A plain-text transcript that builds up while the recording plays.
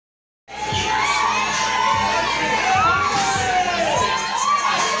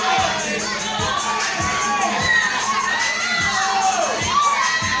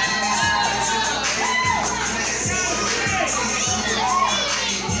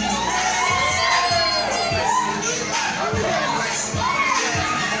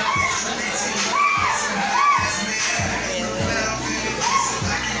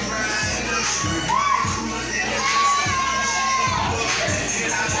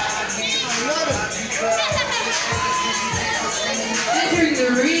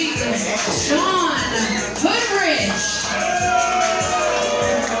Shawn, Hoodrich.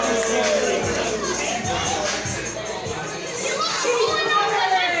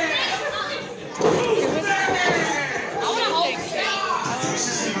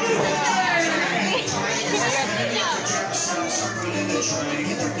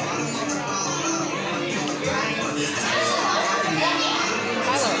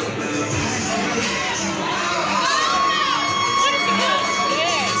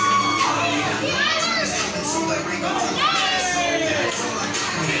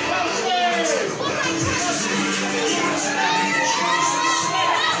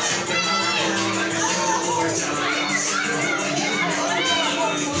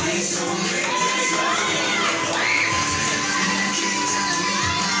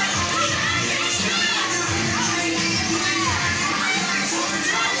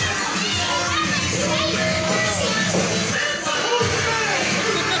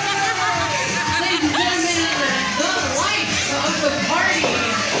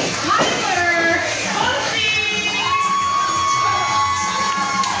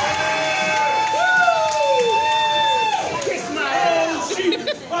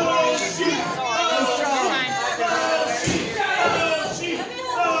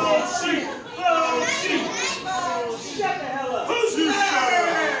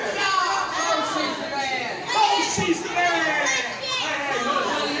 She's the man!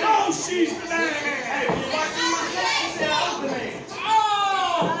 Oh, she's the man! Hey, you watching my face? She said I was the man.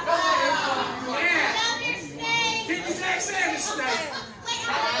 Oh! Yeah! Keep your neck and snake.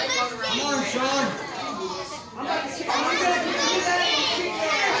 Come on, Shawn. I'm going to give you that and keep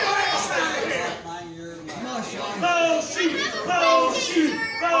your ass out of here. Come on, Shawn. Oh, sheep! Oh, sheep!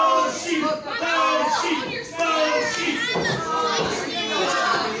 Oh, sheep! Oh, sheep! Oh, sheep!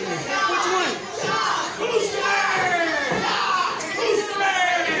 Which one? Who's the man? Who's the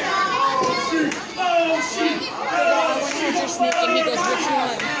man? Oh, sheep! Oh, sheep! You're sneaking, he goes, which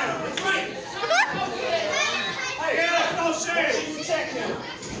one? Hey, Foshie! Check him.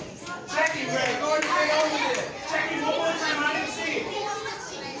 Check him, Ray. Check him one more time. I didn't see it.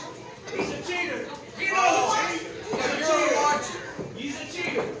 He's a cheater. He knows. You're a watcher. He's a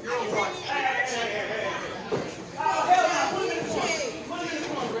cheater. You're a watcher. Hey. Oh, hell no. Put him in the corner. Put him in the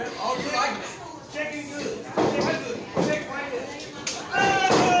corner, Ray. Oh, you like it? Check him good. Check him good. Check right there. Oh!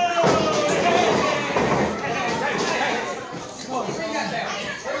 Hey. Come on, bring that down.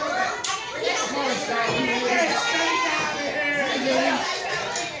 Bring it back. Come on, Shawn. Get that snake out of here.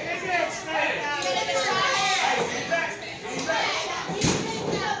 Get that snake out of here. Hey, get back. Get back. Get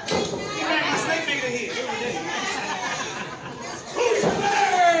back. My snake bigger than his. Who's the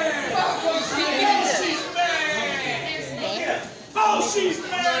man? She's the man. Oh, she's the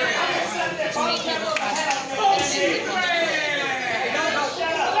man. Oh, she's the man.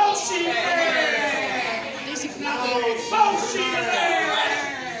 Oh, she's the man. Oh, she's the man.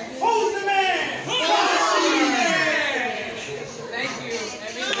 Who's the man? Oh, she's the man. Thank you.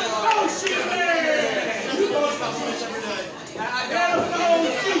 Oh, she's the man. You know it's about points every day.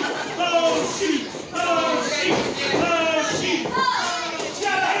 Oh, sheep.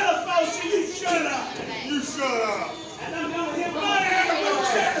 Shut up, Foshie. You shut up. You shut up. And I'm going to hit my ass with the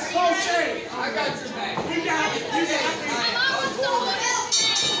chest, Foshie. I got your back. You got it. You got it.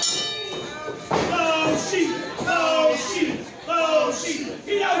 Oh, sheep.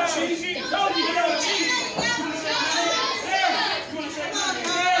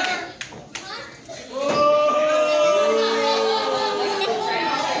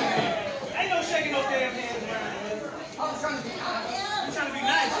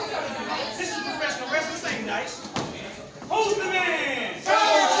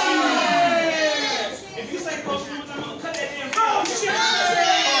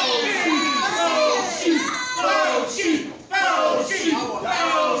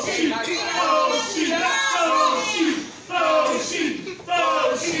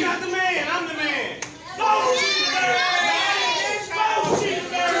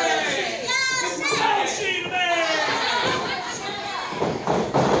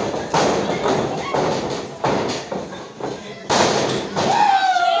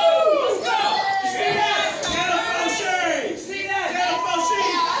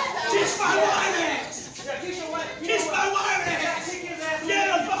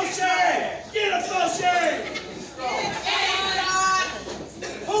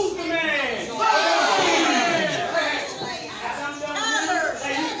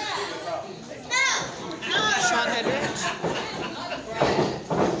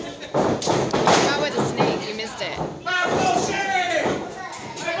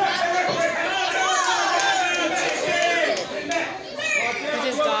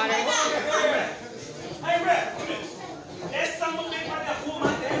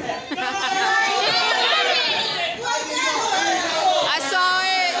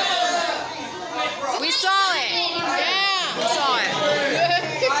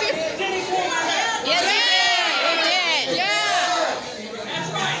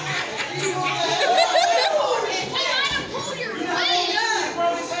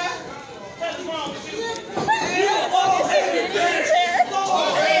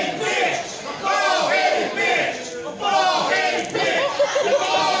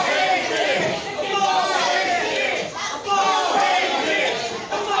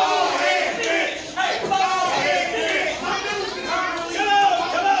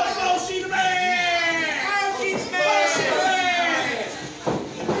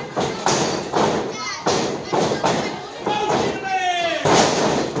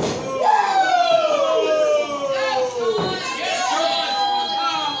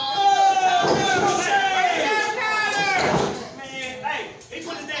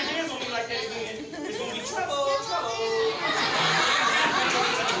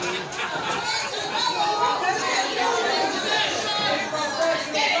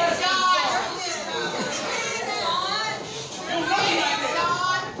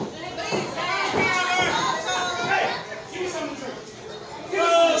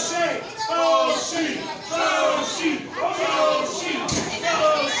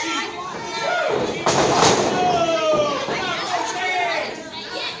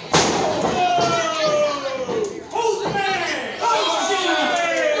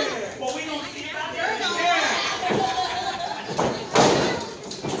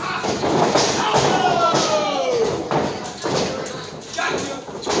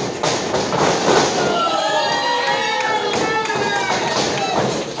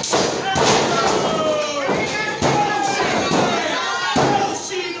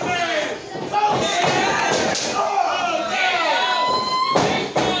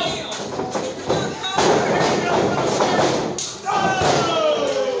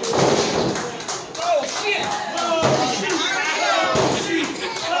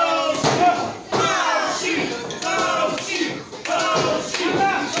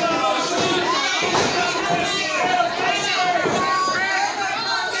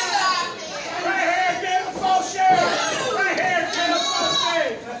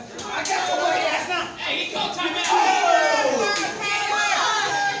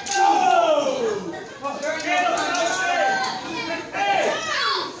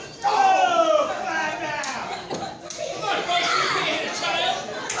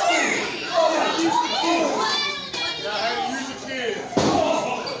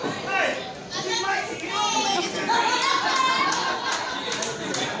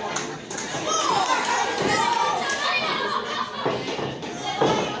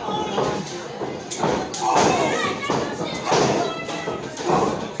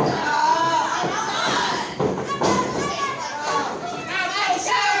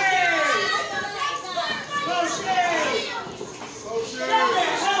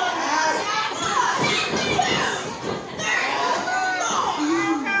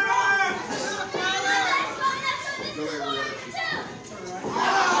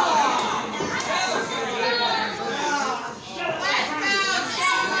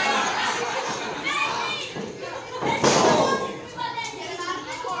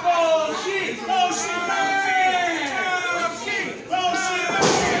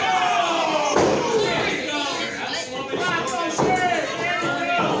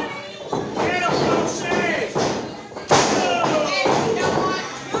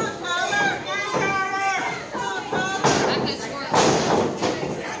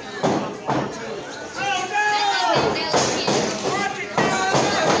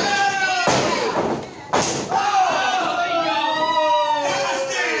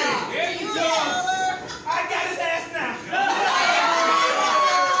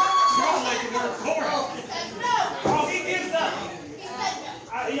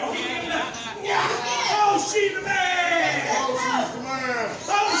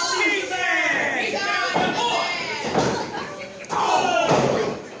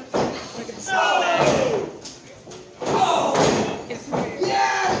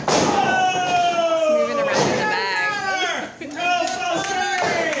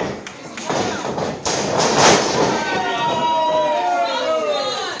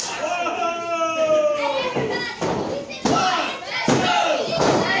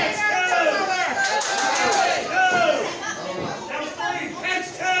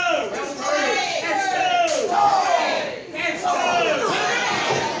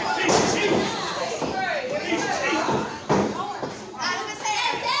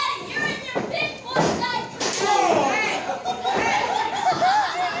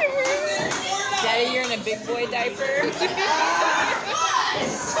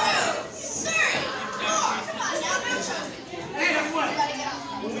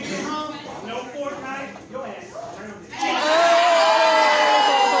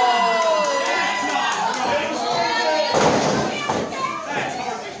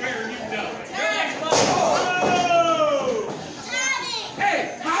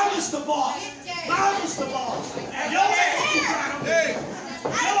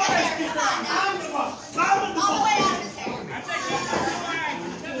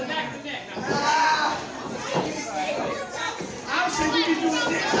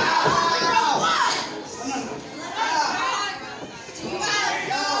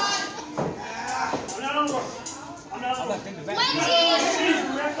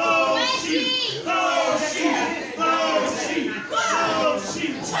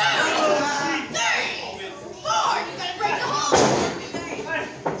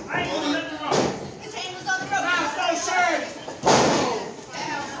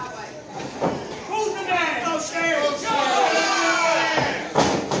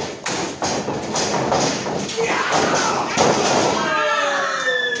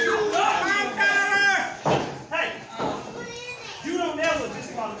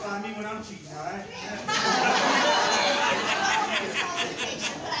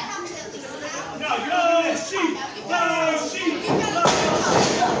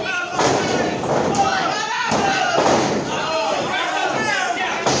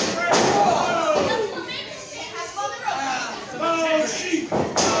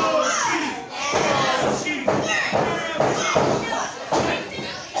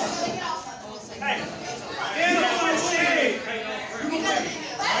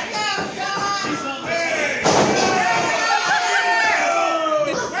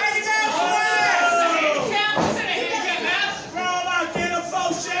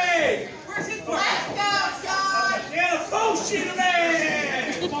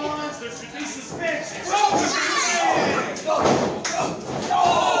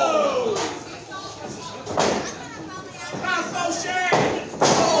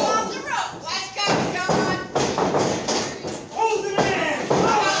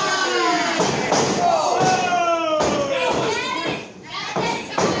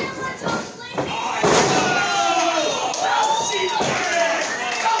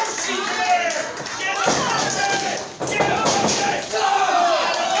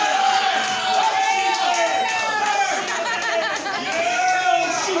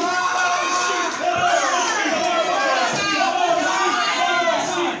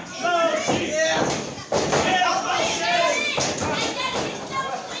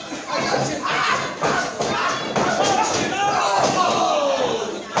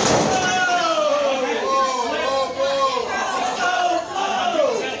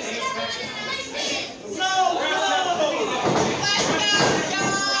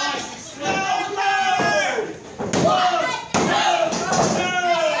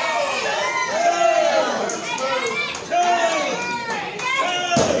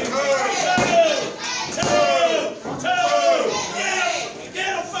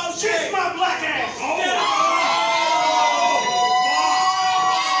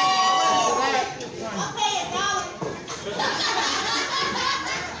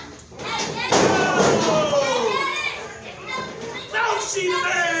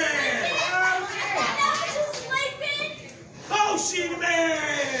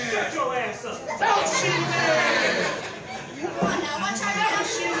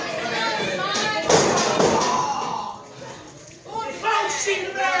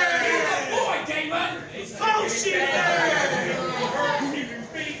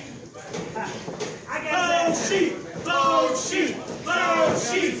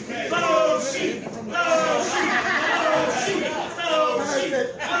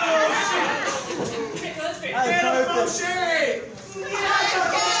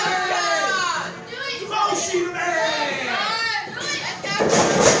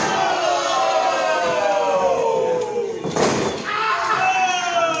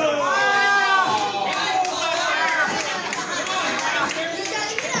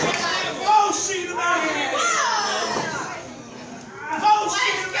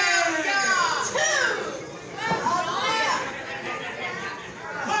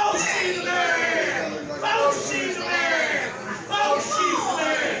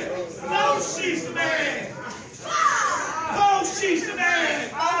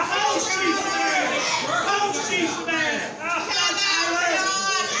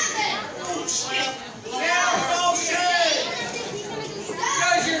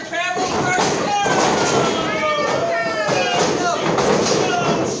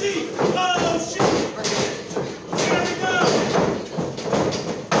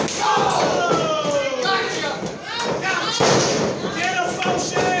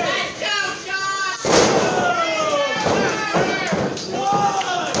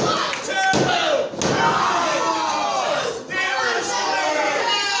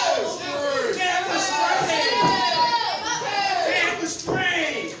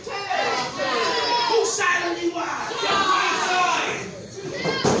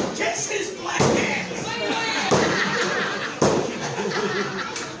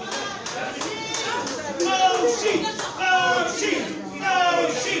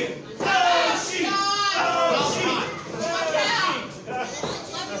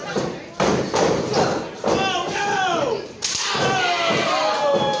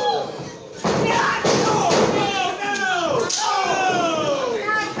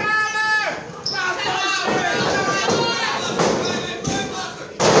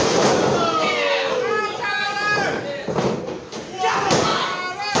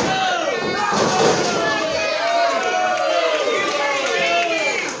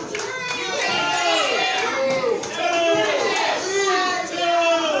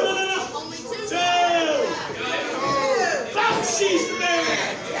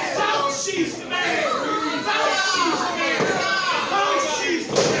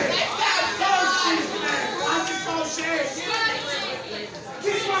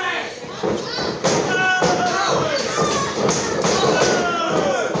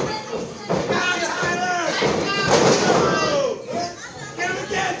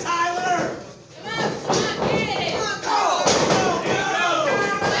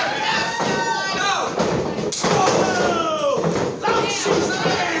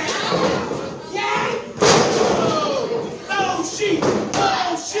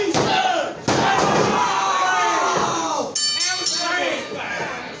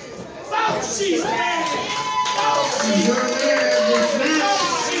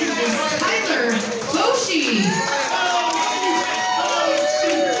 Foshie.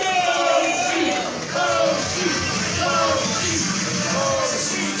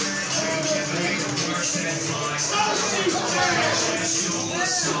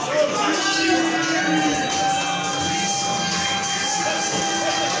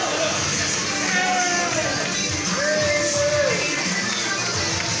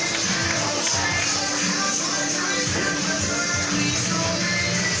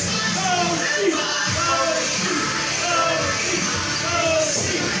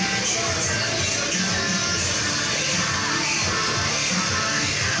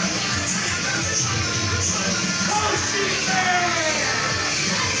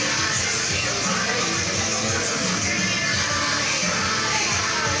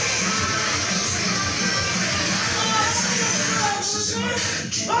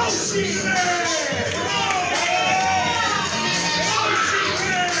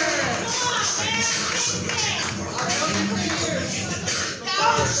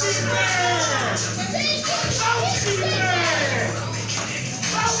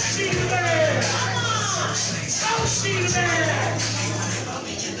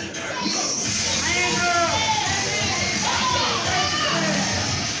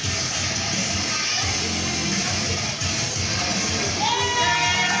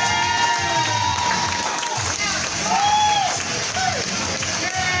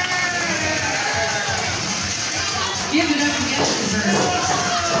 Give it up again for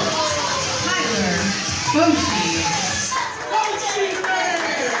Tyler Foshie.